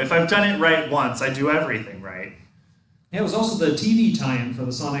motto. If I've done it right once, I do everything right. Yeah, it was also the TV tie-in for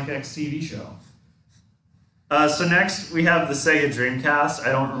the Sonic X TV show. So next, we have the Sega Dreamcast.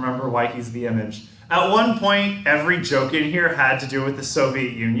 I don't remember why he's the image. At one point, every joke in here had to do with the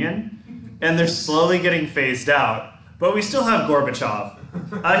Soviet Union, and they're slowly getting phased out. But we still have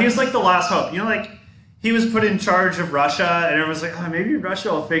Gorbachev. He was like the last hope. He was put in charge of Russia, and everyone's like, maybe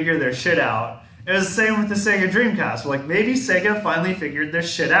Russia will figure their shit out. It was the same with the Sega Dreamcast. We're like, maybe Sega finally figured their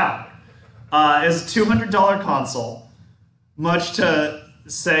shit out. It's a $200 console. Much to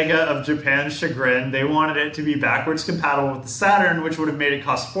Sega of Japan's chagrin, they wanted it to be backwards compatible with the Saturn, which would have made it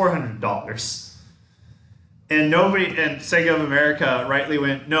cost $400. And Sega of America rightly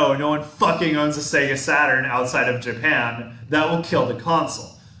went, no one fucking owns a Sega Saturn outside of Japan. That will kill the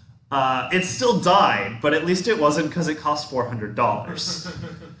console. It still died, but at least it wasn't because it cost $400.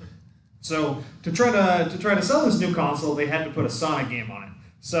 So to try to sell this new console, they had to put a Sonic game on it.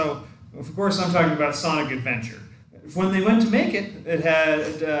 So of course I'm talking about Sonic Adventure. When they went to make it, it had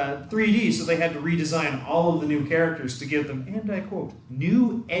 3D, so they had to redesign all of the new characters to give them, and I quote,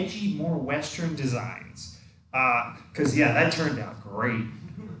 new, edgy, more Western designs. Because, that turned out great.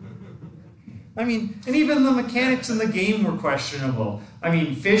 I mean, and even the mechanics in the game were questionable. I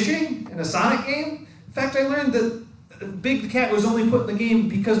mean, fishing in a Sonic game? In fact, I learned that Big the Cat was only put in the game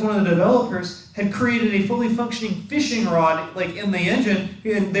because one of the developers had created a fully functioning fishing rod, in the engine,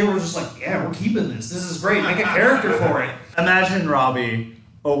 and they were just like, yeah, we're keeping this. This is great. Make a character for it. Imagine, Robbie,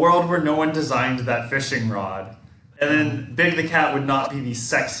 a world where no one designed that fishing rod. And then Big the Cat would not be the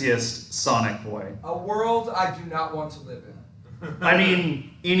sexiest Sonic boy. A world I do not want to live in. I mean,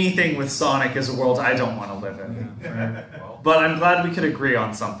 anything with Sonic is a world I don't want to live in. But I'm glad we could agree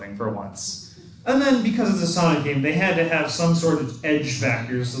on something for once. And then, because it's a Sonic game, they had to have some sort of edge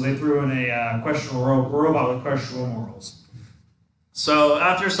factors, so they threw in a questionable robot with questionable morals. So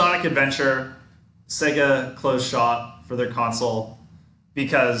after Sonic Adventure, Sega closed shop for their console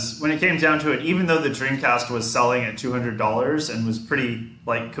because when it came down to it, even though the Dreamcast was selling at $200 and was pretty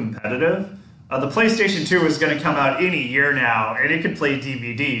competitive, the PlayStation 2 was going to come out any year now, and it could play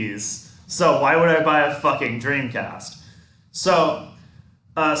DVDs. So why would I buy a fucking Dreamcast? So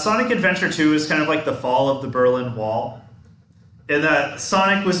Sonic Adventure 2 is kind of like the fall of the Berlin Wall, in that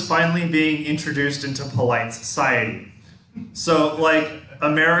Sonic was finally being introduced into polite society. So, like,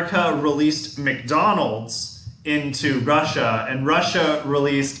 America released McDonald's into Russia, and Russia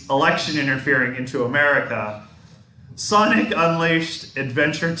released election interfering into America. Sonic unleashed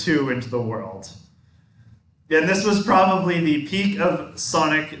Adventure 2 into the world. And this was probably the peak of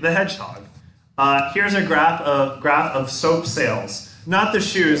Sonic the Hedgehog. Here's a graph of soap sales. Not the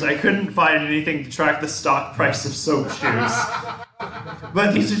shoes. I couldn't find anything to track the stock price of soap shoes.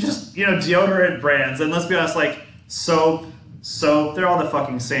 But these are just, deodorant brands. And let's be honest, like, soap, they're all the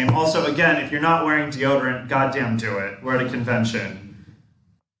fucking same. Also, again, if you're not wearing deodorant, goddamn do it. We're at a convention.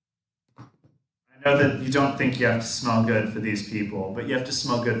 I know that you don't think you have to smell good for these people, but you have to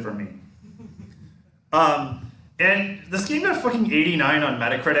smell good for me. And this game got fucking 89 on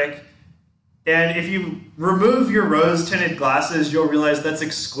Metacritic. And if you remove your rose-tinted glasses, you'll realize that's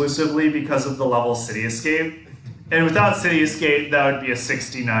exclusively because of the level City Escape. And without City Escape, that would be a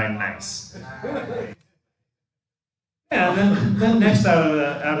 69 nice. Yeah, then next out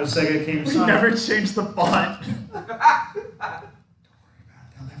of Sega came We Sonic. never changed the font. Don't worry about it,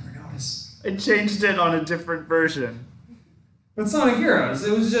 they'll never notice. I changed it on a different version. But Sonic Heroes,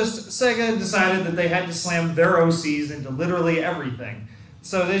 it was just Sega decided that they had to slam their OCs into literally everything.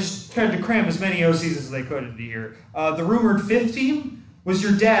 So they just tried to cram as many OCs as they could into here. The rumored fifth team was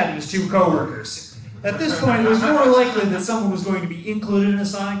your dad and his two coworkers. At this point, it was more likely that someone was going to be included in a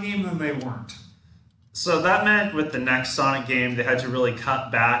Sonic game than they weren't. So that meant with the next Sonic game, they had to really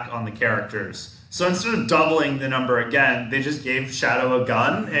cut back on the characters. So instead of doubling the number again, they just gave Shadow a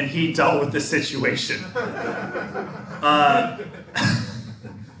gun, and he dealt with the situation.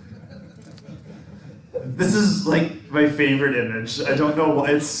 This is like my favorite image. I don't know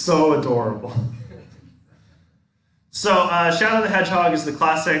why, it's so adorable. So Shadow the Hedgehog is the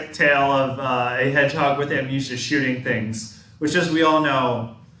classic tale of a hedgehog with amnesia shooting things, which, as we all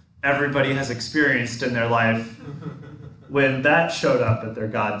know, everybody has experienced in their life when that showed up at their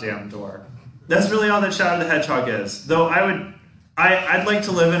goddamn door. That's really all that Shadow the Hedgehog is. Though I'd like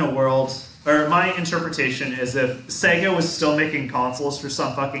to live in a world, or my interpretation is if Sega was still making consoles for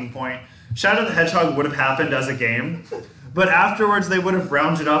some fucking point, Shadow the Hedgehog would have happened as a game, but afterwards they would have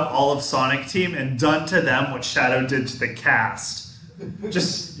rounded up all of Sonic Team and done to them what Shadow did to the cast.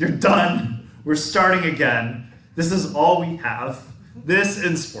 Just, you're done. We're starting again. This is all we have. This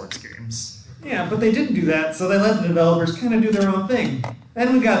and sports games. Yeah, but they didn't do that, so they let the developers kind of do their own thing.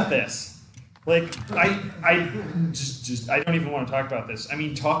 And we got this. Like, I don't even want to talk about this. I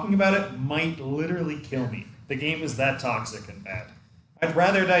mean, talking about it might literally kill me. The game is that toxic and bad. I'd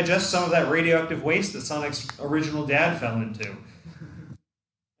rather digest some of that radioactive waste that Sonic's original dad fell into.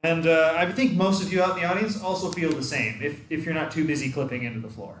 And I think most of you out in the audience also feel the same, if you're not too busy clipping into the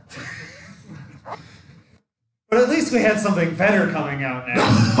floor. But at least we had something better coming out now.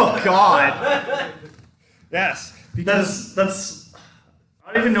 Oh God. Yes, because That's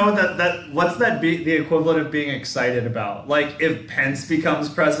I don't even know what's the equivalent of being excited about. Like if Pence becomes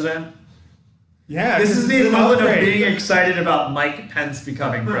president. yeah, This 'cause is it's the an equivalent of upgrade. being excited about Mike Pence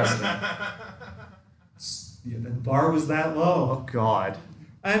becoming president. Yeah, the bar was that low. Oh God.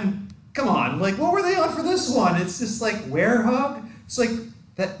 And come on, like what were they on for this one? It's just like werehog. It's like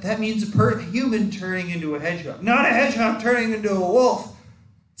that means a human turning into a hedgehog, not a hedgehog turning into a wolf.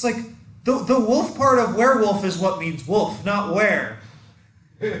 It's like the wolf part of werewolf is what means wolf, not were.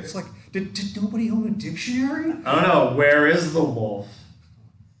 It's like did nobody own a dictionary? I don't know. Where is the wolf?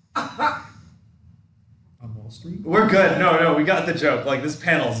 On Wall Street. We're good. No, we got the joke. Like this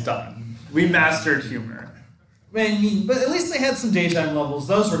panel's done. We mastered humor. I mean, but at least they had some daytime levels.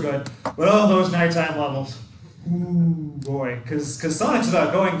 Those were good. But oh, those nighttime levels. Ooh, boy. Because Sonic's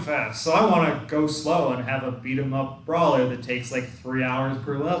about going fast. So I want to go slow and have a beat-em-up brawler that takes like 3 hours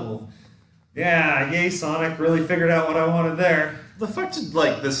per level. Yeah, yay, Sonic. Really figured out what I wanted there. The fuck did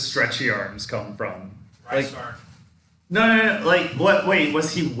like the stretchy arms come from? Like, Rystar. no. Like what? Wait,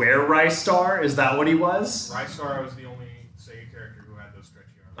 was he Rystar? Is that what he was? Rystar was the only Sega character who had those stretchy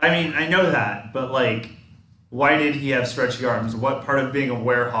arms. I mean, I know that, but like, why did he have stretchy arms? What part of being a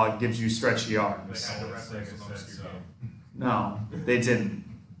werehog gives you stretchy arms? They had to reference an obscure game. No, they didn't.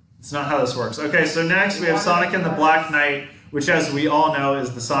 It's not how this works. Okay, so next we have Sonic and the Black Knight, which, as we all know,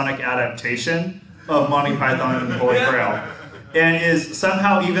 is the Sonic adaptation of Monty Python and the Holy Grail, and is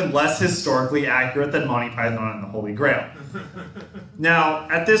somehow even less historically accurate than Monty Python and the Holy Grail. Now,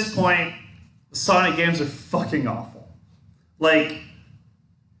 at this point, Sonic games are fucking awful. Like,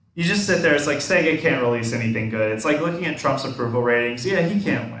 you just sit there, it's like Sega can't release anything good. It's like looking at Trump's approval ratings. Yeah, he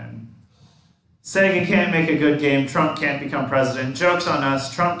can't win. Sega can't make a good game, Trump can't become president. Joke's on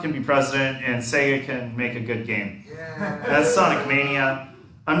us, Trump can be president and Sega can make a good game. Yeah. That's Sonic Mania.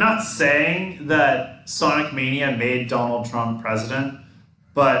 I'm not saying that Sonic Mania made Donald Trump president,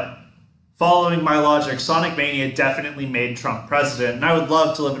 but following my logic, Sonic Mania definitely made Trump president, and I would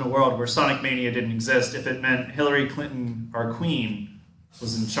love to live in a world where Sonic Mania didn't exist if it meant Hillary Clinton, our queen,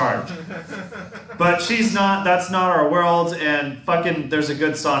 was in charge. But she's not, that's not our world, and fucking there's a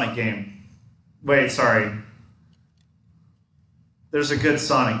good Sonic game. Wait, sorry. There's a good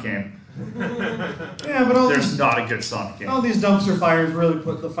Sonic game. Yeah, but There's not a good Sonic game. all these dumpster fires really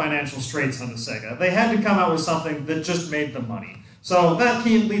put the financial straits onto Sega. They had to come out with something that just made them money. So that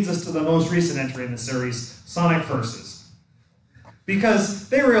leads us to the most recent entry in the series, Sonic Versus. Because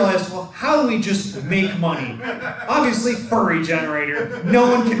they realized, well, how do we just make money? Obviously, furry generator.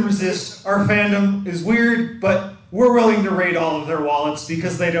 No one can resist. Our fandom is weird, but we're willing to raid all of their wallets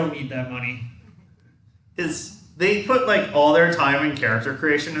because they don't need that money. They put like all their time in character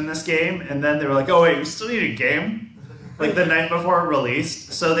creation in this game, and then they were like, oh wait, we still need a game? Like the night before it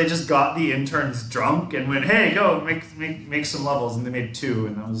released, so they just got the interns drunk and went, hey, go make some levels, and they made 2,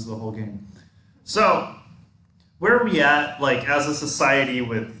 and that was the whole game. So, where are we at, like, as a society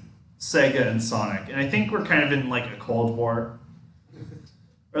with Sega and Sonic? And I think we're kind of in like a Cold War.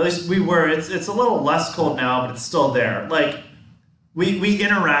 Or at least we were. It's a little less cold now, but it's still there. Like, we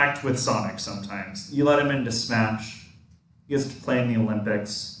interact with Sonic sometimes. You let him into Smash. He gets to play in the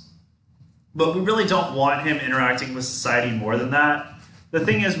Olympics. But we really don't want him interacting with society more than that. The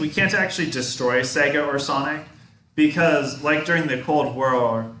thing is, we can't actually destroy Sega or Sonic because, like during the Cold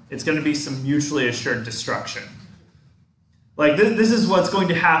War, it's going to be some mutually assured destruction. Like, this is what's going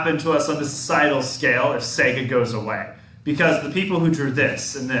to happen to us on the societal scale if Sega goes away. Because the people who drew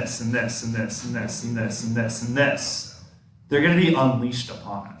this, and this, and this, and this, and this, and this, and this, and this, they're going to be unleashed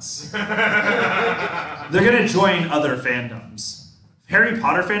upon us. They're going to join other fandoms. Harry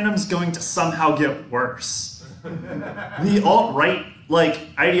Potter fandom's going to somehow get worse. The alt-right, like,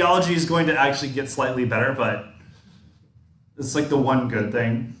 ideology is going to actually get slightly better, but it's like the one good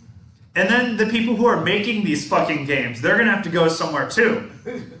thing. And then the people who are making these fucking games, they're going to have to go somewhere too.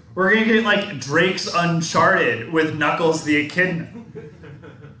 We're going to get, like, Drake's Uncharted with Knuckles the Echidna.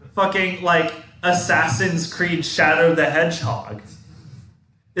 Fucking, like, Assassin's Creed Shadow the Hedgehog.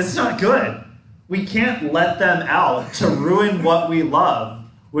 It's not good. We can't let them out to ruin what we love,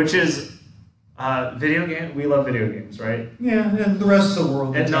 which is video game. We love video games, right? Yeah, and the rest of the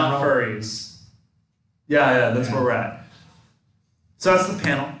world. And not furries. Yeah, that's where we're at. So that's the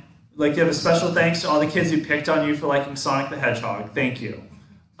panel. Like, you have a special thanks to all the kids who picked on you for liking Sonic the Hedgehog. Thank you.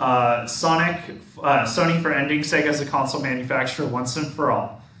 Sony for ending Sega as a console manufacturer once and for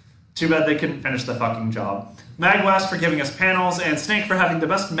all. Too bad they couldn't finish the fucking job. MAGWest for giving us panels, and Snake for having the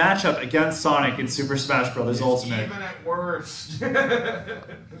best matchup against Sonic in Super Smash Bros. Ultimate. Even at worst.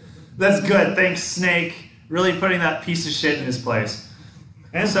 That's good. Thanks, Snake. Really putting that piece of shit in his place.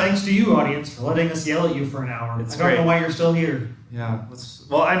 And thanks to you, audience, for letting us yell at you for an hour. It's I don't great. know why you're still here. Yeah.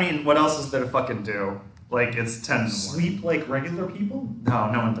 Well, I mean, what else is there to fucking do? Like, it's 10 in the morning. Sleep like regular people? No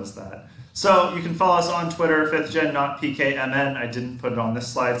one does that. So, you can follow us on Twitter, 5th Gen, not PKMN. I didn't put it on this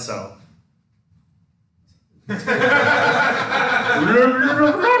slide, so... Backwards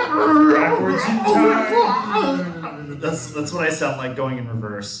in time. That's what I sound like going in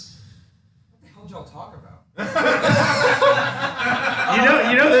reverse. What the hell did y'all talk about?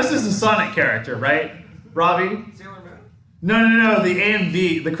 You know this is a Sonic character, right? Robbie? Sailor Moon? No, the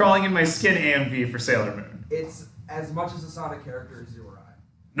AMV, the crawling in my skin AMV for Sailor Moon. It's as much as a Sonic character as you or I.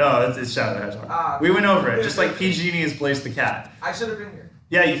 No, it's Shadow the Hedgehog. We went over it, just like PG&E is Blaze the Cat. I should have been here.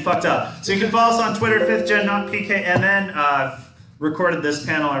 Yeah, you fucked up. So you can follow us on Twitter, 5th Gen, not PKMN. I've recorded this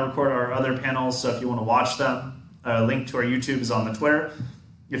panel. I record our other panels, so if you want to watch them, a link to our YouTube is on the Twitter.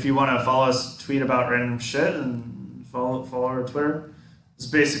 If you want to follow us, tweet about random shit, and follow our Twitter. That's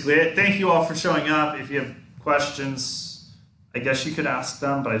basically it. Thank you all for showing up. If you have questions, I guess you could ask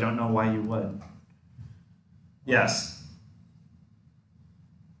them, but I don't know why you would. Yes.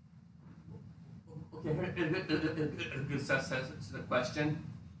 Okay, a good says to the question.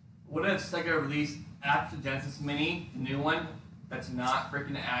 What if Sega released after Genesis Mini, the new one, that's not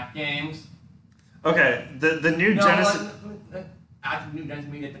freaking Act games? Okay, the new Genesis... actual new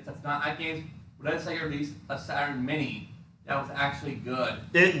Genesis Mini that's not at games, what if Sega released a Saturn Mini that was actually good?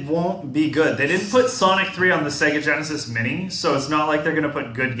 It won't be good. They didn't put Sonic 3 on the Sega Genesis Mini, so it's not like they're going to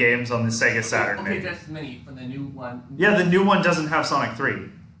put good games on the Sega Saturn Okay, Mini. Genesis Mini from the new one. Yeah, the new one doesn't have Sonic 3.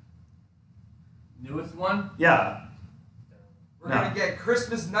 Newest one? Yeah. We're No. gonna get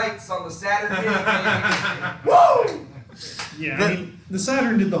Christmas nights on the Saturn Mini. Woo! Yeah, I mean, the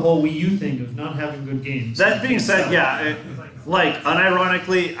Saturn did the whole Wii U thing of not having good games. That being said, yeah, like,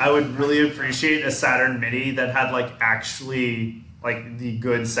 unironically, I would really appreciate a Saturn Mini that had, like, actually, like, the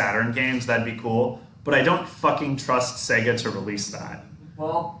good Saturn games. That'd be cool. But I don't fucking trust Sega to release that.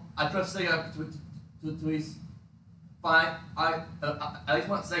 Well, I trust Sega to release fine. I at least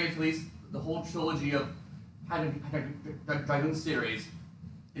want Sega to release the whole trilogy of Dragoon series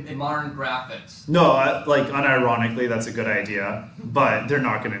in modern graphics. No, like, unironically, that's a good idea. But they're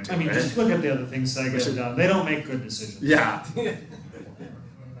not going to do I mean, it. just look at the other things Sega have done. They don't make good decisions. Yeah.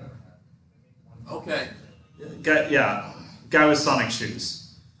 Okay. Guy with Sonic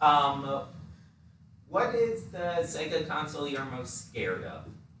shoes. What is the Sega console you're most scared of?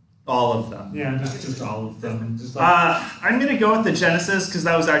 All of them. Yeah, just all of them. Just like, I'm gonna go with the Genesis because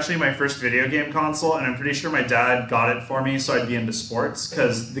that was actually my first video game console, and I'm pretty sure my dad got it for me so I'd be into sports.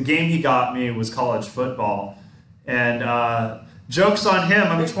 Because the game he got me was college football, and jokes on him.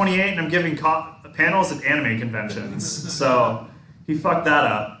 I'm 28 and I'm giving panels at anime conventions, so he fucked that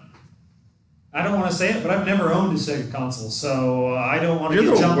up. I don't want to say it, but I've never owned a Sega console, so I don't want to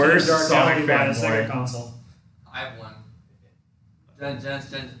You're get the jumped in the worst dark Sonic alley by a fanboy. Sega console. I have one.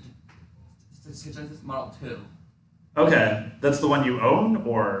 Genesis Model 2. Okay, that's the one you own,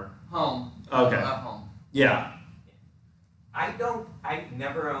 or Home. Okay. At home. yeah. I've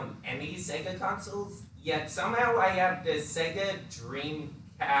never owned any Sega consoles, yet somehow I have the Sega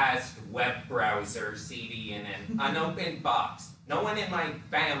Dreamcast web browser CD in an unopened box. No one in my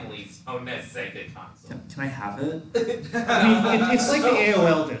family's owned a Sega console. Can I have it? I mean, it's like the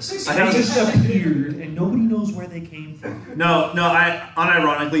AOL discs. I They have- just appeared, and nobody knows where they came from. No, I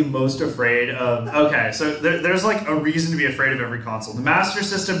unironically most afraid of. Okay, so there's like a reason to be afraid of every console. The Master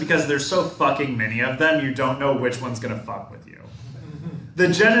System, because there's so fucking many of them, you don't know which one's gonna fuck with you. The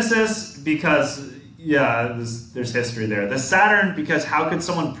Genesis, because yeah, there's history there. The Saturn, because how could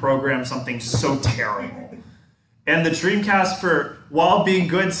someone program something so terrible? And the Dreamcast, for while being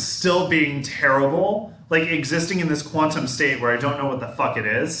good, still being terrible, like existing in this quantum state where I don't know what the fuck it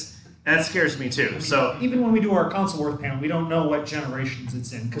is. And that scares me too. So Even when we do our console worth panel, we don't know what generations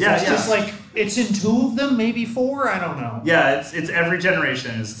it's in. Because Yeah, it's yeah. just like, it's in 2 of them, maybe 4, I don't know. yeah, it's every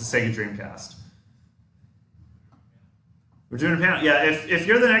generation is the Sega Dreamcast. We're doing a panel. Yeah, if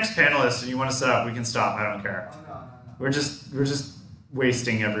you're the next panelist and you want to set up, we can stop. I don't care. Oh, no. We're just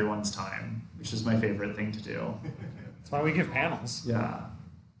wasting everyone's time, which is my favorite thing to do. That's why we give panels. Yeah.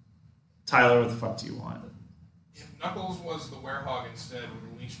 Tyler, what the fuck do you want? If Knuckles was the Werehog instead,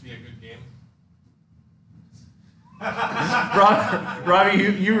 would Unleash be a good game? Robbie,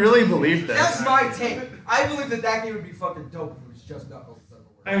 you really believe this? That's my take. I believe that game would be fucking dope if it was just Knuckles instead of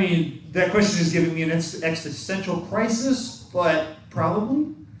a I mean, that question is giving me an existential crisis, but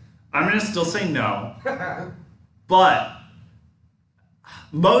probably. I'm gonna still say no, but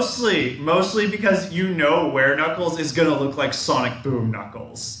mostly because you know where Knuckles is gonna look like Sonic Boom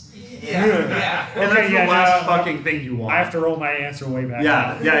Knuckles, Yeah. and Okay, that's yeah, the last no, fucking thing you want. I have to roll my answer way back.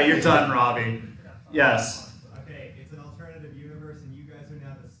 Yeah, you're done, Robbie. Yes. Okay, it's an alternative universe, and you guys are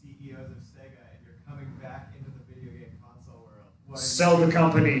now the CEOs of Sega, and you're coming back into the video game console world. What are you Sell the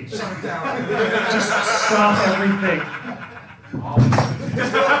company. Shut it down. Just stop everything.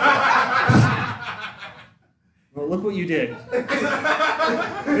 Well, look what you did.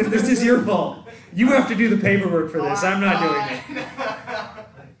 This is your fault. You have to do the paperwork for this. I'm not doing it.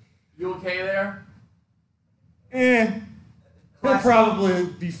 You okay there? He'll probably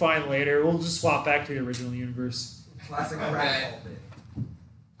be fine later. We'll just swap back to the original universe. Classic Okay. rat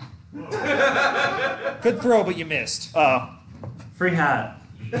bit. Good throw, but you missed. Free hat.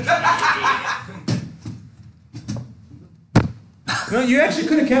 No, you actually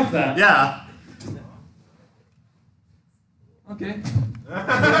could have kept that. Yeah. Okay.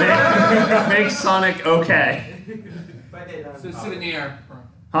 Make Sonic okay. But it, So souvenir.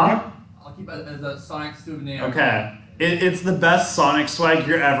 Huh? I'll keep it as a Sonic souvenir. Okay. It's the best Sonic swag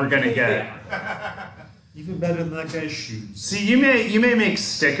you're ever gonna get. Even better than that guy's shoes. See, you may make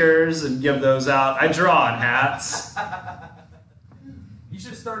stickers and give those out. I draw on hats. You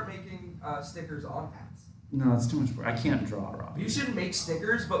should start making stickers on hats. No, it's too much work. I can't draw, Robbie. You should make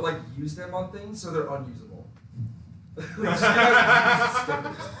stickers, but like use them on things so they're unusable.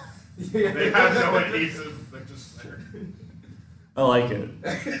 They have no adhesive, they're just there. I like it.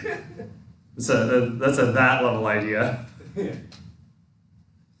 That's a that level idea.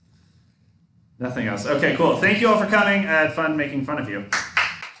 Nothing else. Okay, cool. Thank you all for coming. I had fun making fun of you.